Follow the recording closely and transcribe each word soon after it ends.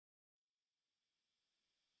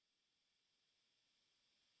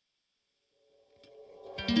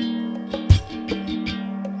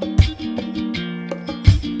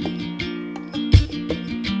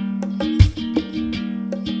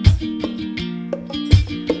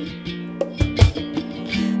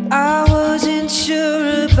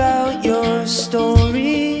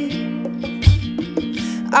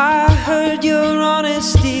heard your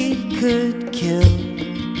honesty could kill,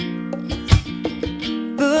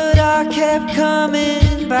 but I kept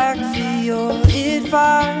coming back for your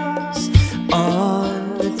advice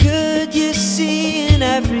on the good you see in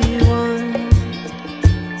everyone.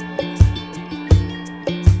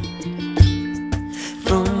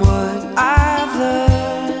 From what I've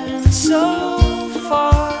learned so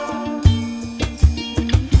far,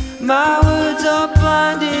 my words are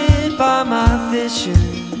blinded by my vision.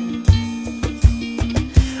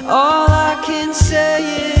 All I can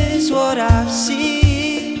say is what I've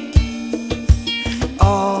seen.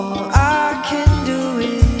 All I can do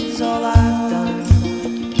is all I've done.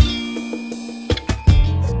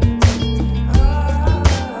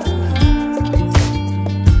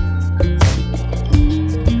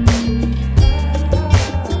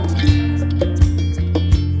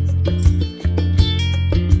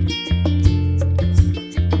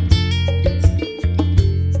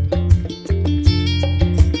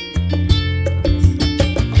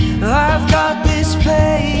 I've got this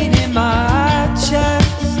pain in my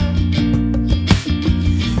chest.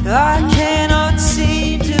 I cannot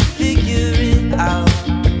seem to figure it out.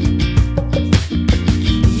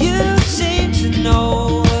 You seem to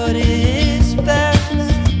know what is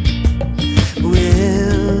best.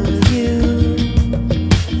 Will you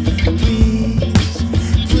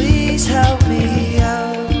please help me out?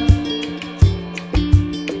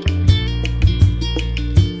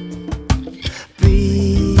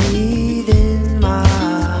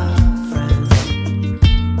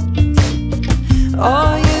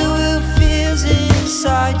 All you will feel's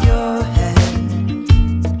inside your head.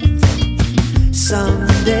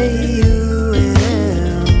 Someday you will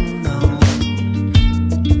know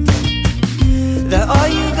that all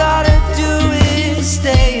you